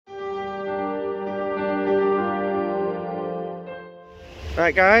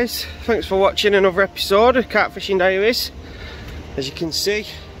Right guys, thanks for watching another episode of Carp Fishing Diaries. As you can see,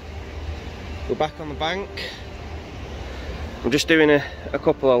 we're back on the bank. I'm just doing a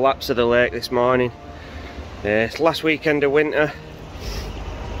couple of laps of the lake this morning. It's last weekend of winter,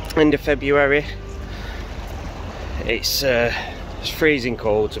 end of February. It's freezing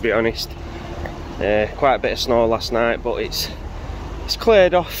cold, to be honest. Quite a bit of snow last night, but it's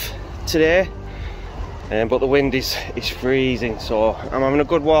cleared off today. But the wind is freezing, so I'm having a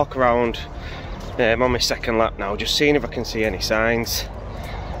good walk around. I'm on my second lap now, just seeing if I can see any signs.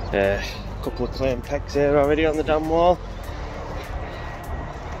 A couple of claim pegs here already on the dam wall.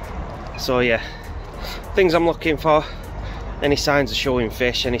 So yeah, things I'm looking for. Any signs of showing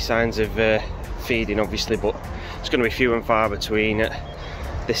fish, any signs of feeding obviously, but it's going to be few and far between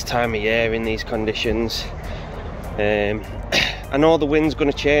at this time of year in these conditions. I know the wind's going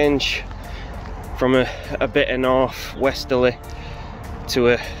to change from a bit of north-westerly to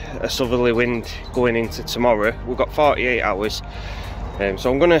a southerly wind going into tomorrow. We've got 48 hours,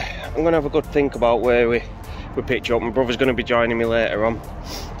 so I'm gonna have a good think about where we pitch up. My brother's going to be joining me later on.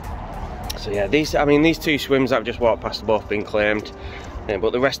 So yeah, these two swims I've just walked past have both been claimed,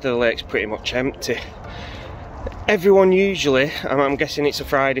 but the rest of the lake's pretty much empty. Everyone usually, I'm guessing it's a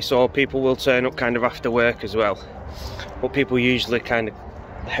Friday, so people will turn up kind of after work as well, but people usually kind of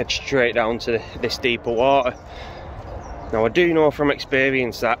head straight down to this deeper water. Now I do know from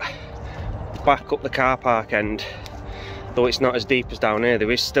experience that back up the car park end, though it's not as deep as down here,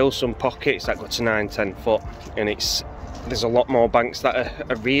 there is still some pockets that go to 9-10 foot, and there's a lot more banks that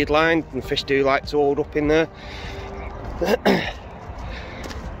are reed lined, and fish do like to hold up in there.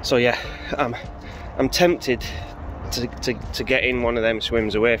 So yeah, I'm tempted to get in one of them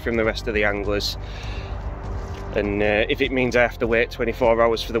swims away from the rest of the anglers. And if it means I have to wait 24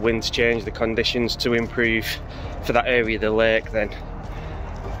 hours for the wind to change, the conditions to improve for that area of the lake, then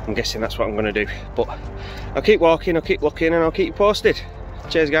I'm guessing that's what I'm going to do. But I'll keep walking, I'll keep looking, and I'll keep you posted.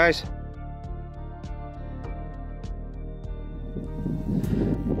 Cheers guys.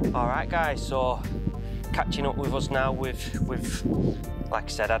 Alright guys, so catching up with us now. We've like I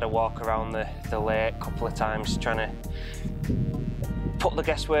said, had a walk around the lake a couple of times, trying to put the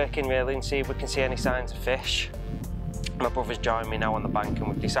guesswork in really and see if we can see any signs of fish. My brother's joined me now on the bank, and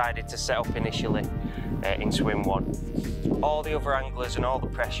we've decided to set up initially in swim 1. All the other anglers and all the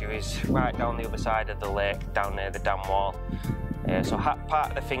pressure is right down the other side of the lake, down near the dam wall. So part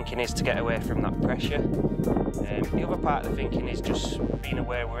of the thinking is to get away from that pressure. The other part of the thinking is just being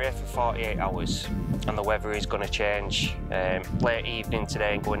aware we're here for 48 hours and the weather is going to change. Late evening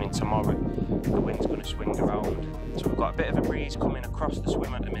today and going in tomorrow, the wind's going to swing around. So we've got a bit of a breeze coming across the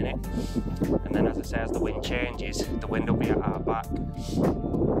swim at the minute, and then as I say, as the wind changes, the wind will be at our back,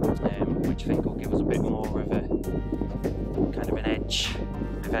 which I think will give us a bit more of a kind of an edge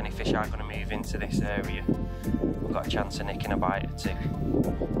if any fish are going to move into this area. We've got a chance of nicking a bite or two.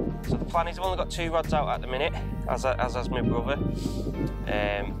 So the plan is I've only got 2 rods out at the minute, as has my brother.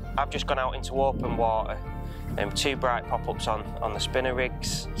 I've just gone out into open water, 2 bright pop-ups on the spinner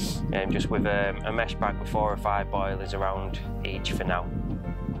rigs, just with a mesh bag with 4 or 5 boilers around each for now.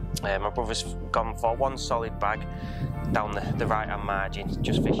 My brother's gone for 1 solid bag down the right hand margin,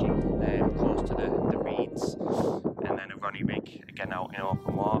 just fishing close to the reeds, and then a Ronnie rig again out in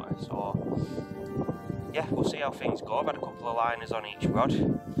open water. So yeah, we'll see how things go. I've had a couple of liners on each rod,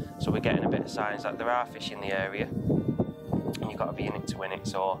 so we're getting a bit of signs that there are fish in the area, and you've got to be in it to win it.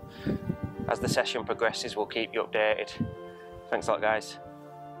 So as the session progresses, we'll keep you updated. Thanks a lot guys.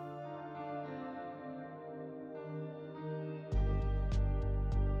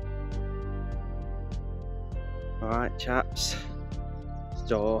 Alright chaps,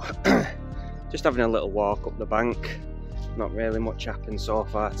 so just having a little walk up the bank. Not really much happened so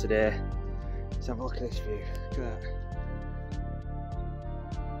far today. Let's have a look at this view. Look at that.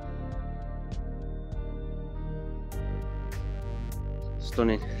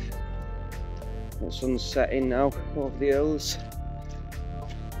 Stunning. The sun's setting now over the hills.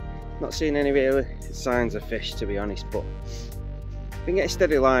 Not seeing any really signs of fish, to be honest, but been getting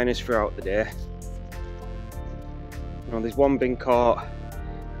steady liners throughout the day. You know, there's one being caught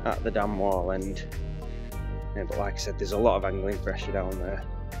at the dam wall end, but like I said, there's a lot of angling pressure down there.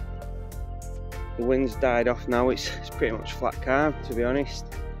 The wind's died off now, it's pretty much flat calm, to be honest.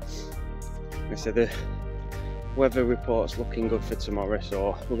 Like I said, the weather report's looking good for tomorrow,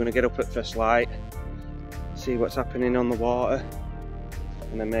 so we're going to get up at first light, see what's happening on the water,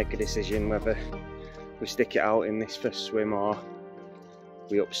 and then make a decision whether we stick it out in this first swim or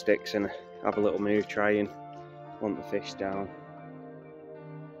we up sticks and have a little move, try and want the fish down.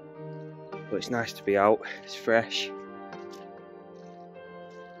 But it's nice to be out, it's fresh.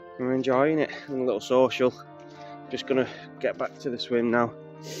 I'm enjoying it. I'm a little social. Just gonna get back to the swim now.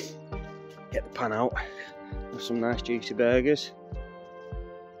 Get the pan out. Have some nice juicy burgers.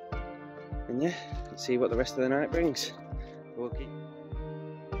 And yeah, let's see what the rest of the night brings. We'll keep...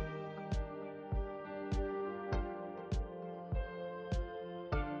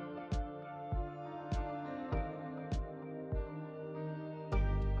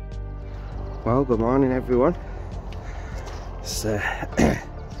 Well, good morning everyone. It's about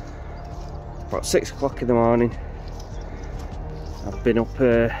 6 o'clock in the morning. I've been up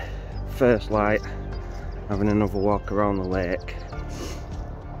first light, having another walk around the lake.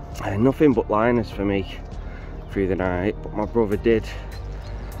 Nothing but liners for me through the night, but my brother did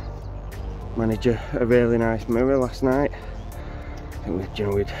manage a really nice mirror last night. I think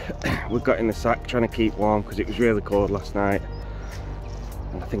we got in the sack trying to keep warm because it was really cold last night.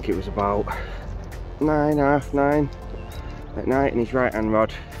 And I think it was about 9 at night, and his right hand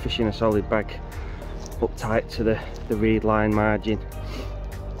rod fishing a solid bag up tight to the reed line margin.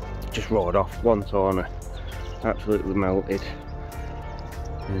 Just roared off one toner, absolutely melted.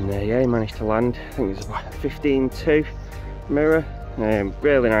 And yeah, he managed to land. I think it's about 15-2 mirror.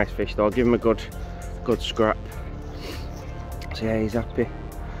 Really nice fish though. I'll give him a good scrap. So yeah, he's happy.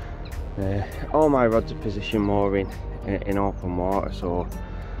 All my rods are positioned more in open water, so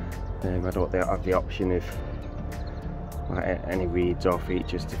I don't have the option of like any reeds or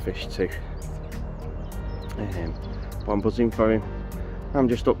features to fish to. But I'm buzzing for him. I'm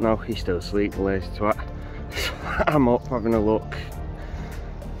just up now. He's still asleep, the lazy twat. So I'm up having a look,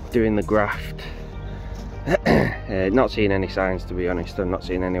 doing the graft. Not seeing any signs, to be honest. I'm not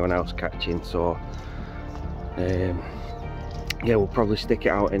seeing anyone else catching, so yeah, we'll probably stick it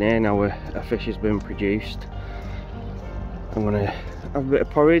out in here now a fish has been produced. I'm gonna have a bit of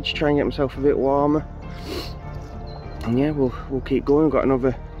porridge, try and get myself a bit warmer, and yeah, we'll keep going. We've got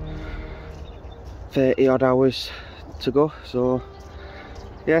another 30 odd hours to go, so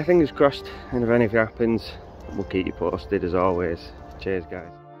yeah, fingers crossed. And if anything happens, we'll keep you posted as always. Cheers guys.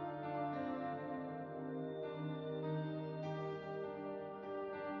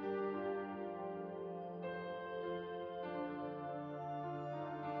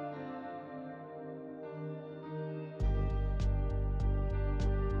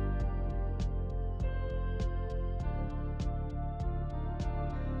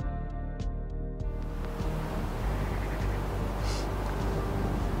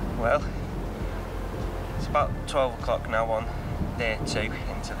 Well, it's about 12 o'clock now on day 2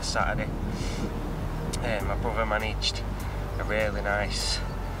 into the Saturday. My brother managed a really nice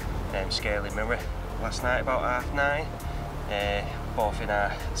scaly mirror last night about 9:30. Both in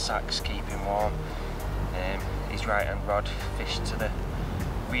our sacks, keeping warm. His right hand rod fished to the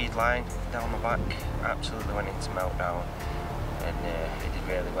reed line down the back, absolutely went into meltdown, and he did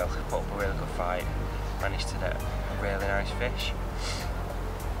really well. Put up a really good fight, managed to get a really nice fish.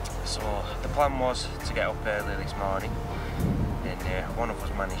 So the plan was to get up early this morning, and one of us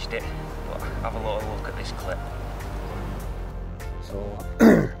managed it. But have a little look at this clip. So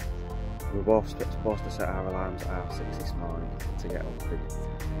we're both supposed to set our alarms at 6:30 this morning to get up and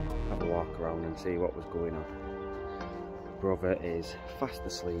have a walk around and see what was going on. Brother is fast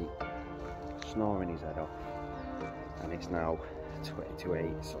asleep, snoring his head off, and it's now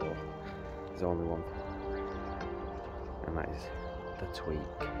 8:20, so there's only one, and that is the tweak.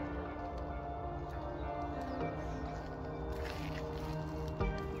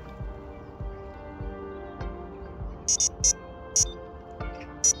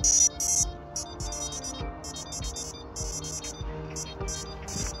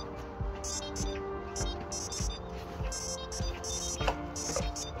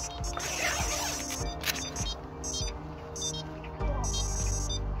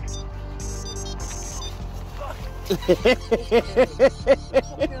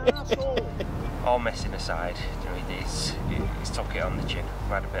 All messing aside, he's took it on the chin.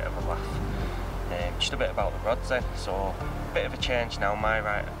 We had a bit of a laugh. Just a bit about the rods then. So a bit of a change now.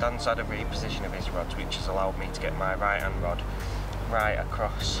 Dan's had a reposition of his rods, which has allowed me to get my right hand rod right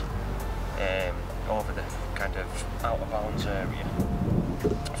across over the kind of out of bounds area,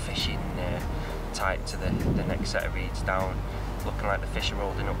 fishing tight to the next set of reeds down, looking like the fish are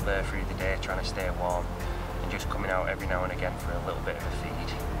holding up there through the day, trying to stay warm, and just coming out every now and again for a little bit of a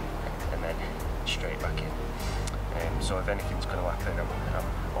feed, and then straight back in. So if anything's going to happen, I'm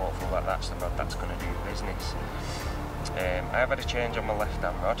hopeful that that's the rod that's going to do the business. I have had a change on my left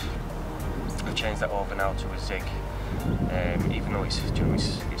hand rod. I've changed that over now to a zig. Even though it's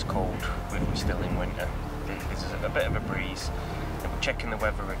cold, we're still in winter. There's a bit of a breeze, and we're checking the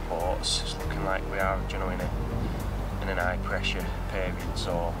weather reports. It's looking like we are, in an high pressure period.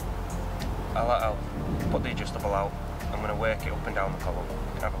 So I'll put the adjustable out. I'm going to work it up and down the column.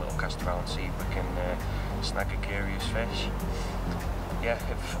 We can have a little cast around, see if we can snag a curious fish. Yeah,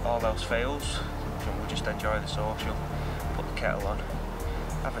 if all else fails, we'll just enjoy the social, put the kettle on,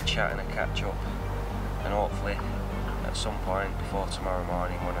 have a chat and a catch up, and hopefully at some point before tomorrow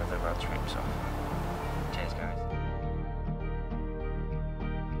morning one of the rods rips off. Cheers guys.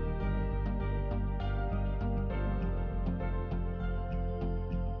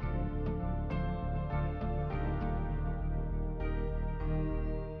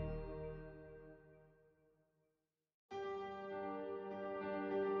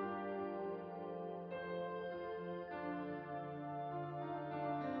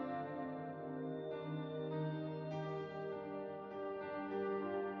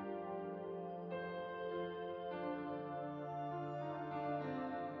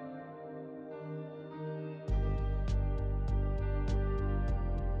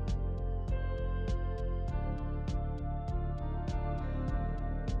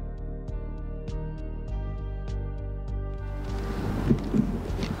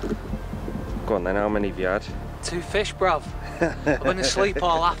 Go on then, how many have you had? 2 fish, bruv. I've been asleep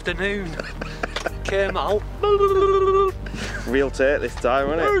all afternoon. Came out. Real take this time,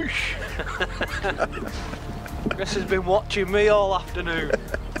 wasn't it? Chris has been watching me all afternoon.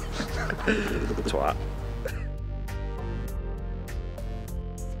 Twat.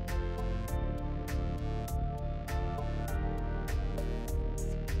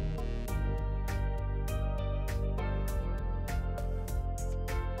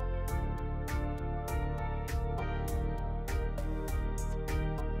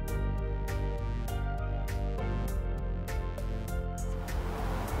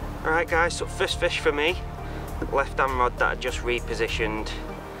 Alright guys, so first fish for me, left hand rod that I just repositioned,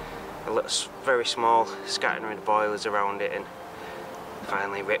 a little very small scattering of boilers around it and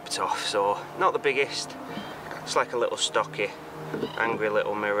finally ripped off. So not the biggest, it's like a little stocky, angry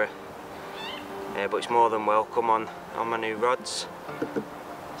little mirror, but it's more than welcome on my new rods.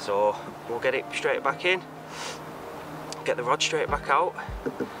 So we'll get it straight back in, get the rod straight back out.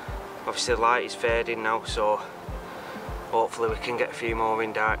 Obviously the light is fading now, so hopefully we can get a few more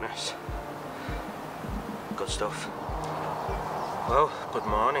in darkness. Good stuff. Well, good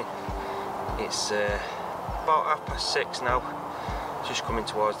morning. It's about 6:30 now. Just coming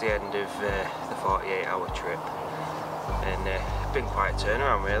towards the end of the 48-hour trip. And been quite a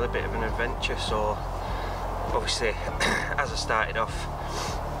turnaround really, a bit of an adventure. So obviously, as I started off,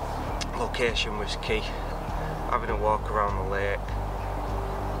 location was key. Having a walk around the lake.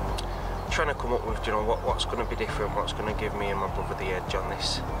 Trying to come up with, you know, what's going to be different, what's going to give me and my brother the edge on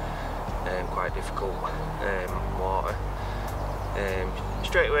this quite difficult water.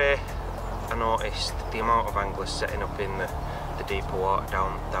 Straight away I noticed the amount of anglers setting up in the deeper water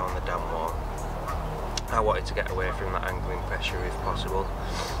down the dam wall. I wanted to get away from that angling pressure if possible.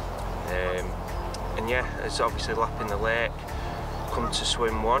 And yeah, it's obviously lapping the lake, come to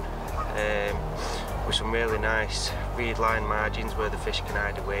swim one with some really nice reed line margins where the fish can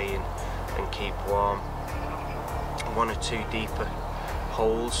hide away and keep warm. 1 or 2 deeper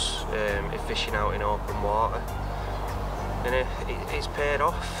holes if fishing out in open water, and it's paid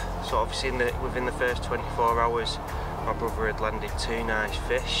off. So obviously within the first 24 hours my brother had landed 2 nice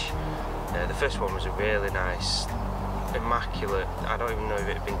fish. The first one was a really nice, immaculate, I don't even know if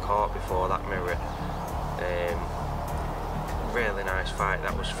it had been caught before, that mirror. Really nice fight,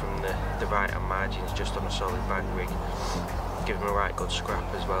 that was from the right hand margins just on a solid bag rig, give him a right good scrap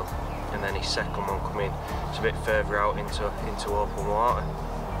as well. And then his second one coming, it's a bit further out into open water.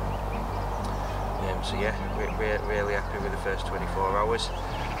 So yeah, really happy with the first 24 hours.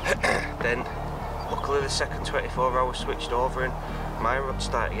 Then luckily the second 24 hours switched over and my rod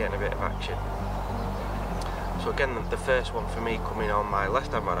started getting a bit of action. So again, the first one for me coming on my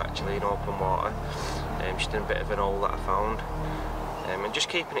left hand rod actually in open water, just in a bit of an hole that I found. And just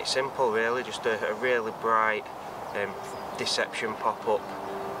keeping it simple really, just a really bright deception pop-up.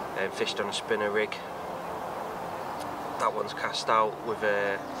 Fished on a spinner rig. That one's cast out with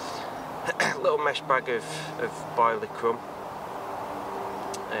a little mesh bag of boilie crumb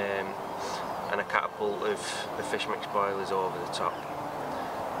and a catapult of the fish mix boilers over the top.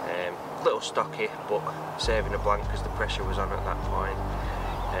 Little stocky, but saving a blank because the pressure was on at that point.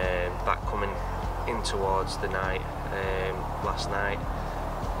 That coming in towards the night last night.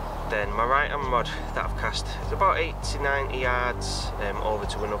 Then my right hand rod that I've cast is about 80-90 yards over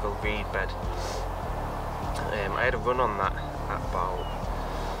to another reed bed. I had a run on that at about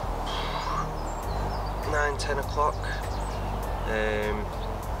 9-10 o'clock.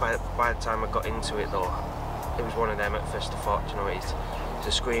 By the time I got into it though, it was one of them at first I thought, you know, It's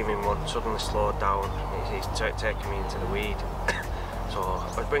a screaming one, suddenly slowed down, he's taking me into the weed. So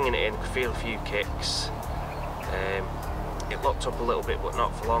I was bringing it in, could feel a few kicks. It locked up a little bit but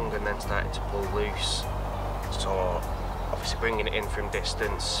not for long, and then started to pull loose. So obviously bringing it in from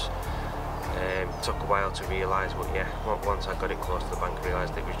distance took a while to realise, but yeah, once I got it close to the bank I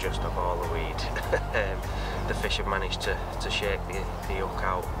realised it was just a ball of weed. The fish had managed to shake the hook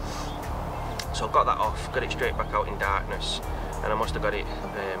out. So I got that off, got it straight back out in darkness, and I must have got it,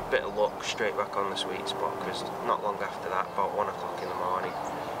 bit of luck, straight back on the sweet spot, because not long after that, about 1 o'clock in the morning,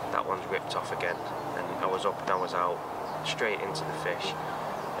 that one's ripped off again, and I was up and I was out, straight into the fish,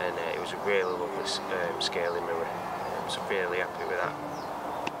 and it was a really lovely scaly mirror, so really happy with that.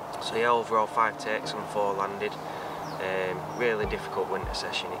 So yeah, overall 5 takes and 4 landed. Really difficult winter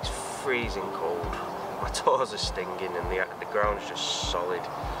session, it's freezing cold, my toes are stinging and the ground's just solid.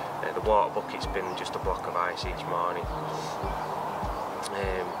 The water bucket's been just a block of ice each morning.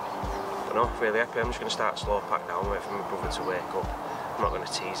 But no, really happy. I'm just going to start slow pack down, wait for my brother to wake up. I'm not going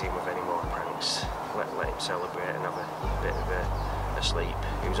to tease him with any more pranks. Let him celebrate and have a bit of a sleep.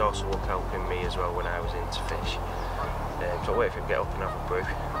 He was also up helping me as well when I was in to fish. So I'll wait for him to get up and have a brew.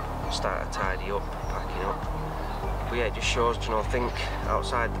 Start to tidy up, packing up. But yeah, it just shows, you know, think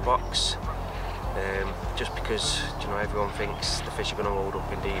outside the box. Just because, you know, everyone thinks the fish are going to hold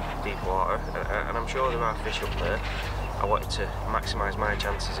up in deep water, and I'm sure there are fish up there. I wanted to maximise my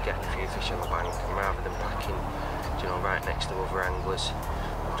chances of getting a few fish on the bank, and rather than packing, you know, right next to other anglers,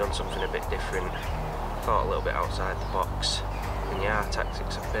 I've done something a bit different, thought a little bit outside the box, and yeah, our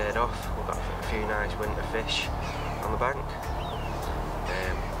tactics have paid off. We've got a few nice winter fish on the bank.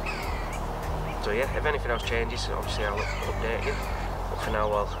 So yeah, if anything else changes, obviously I'll update you, but for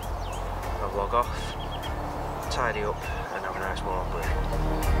now I'll log off, tidy up and have a nice warm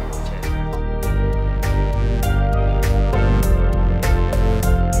break.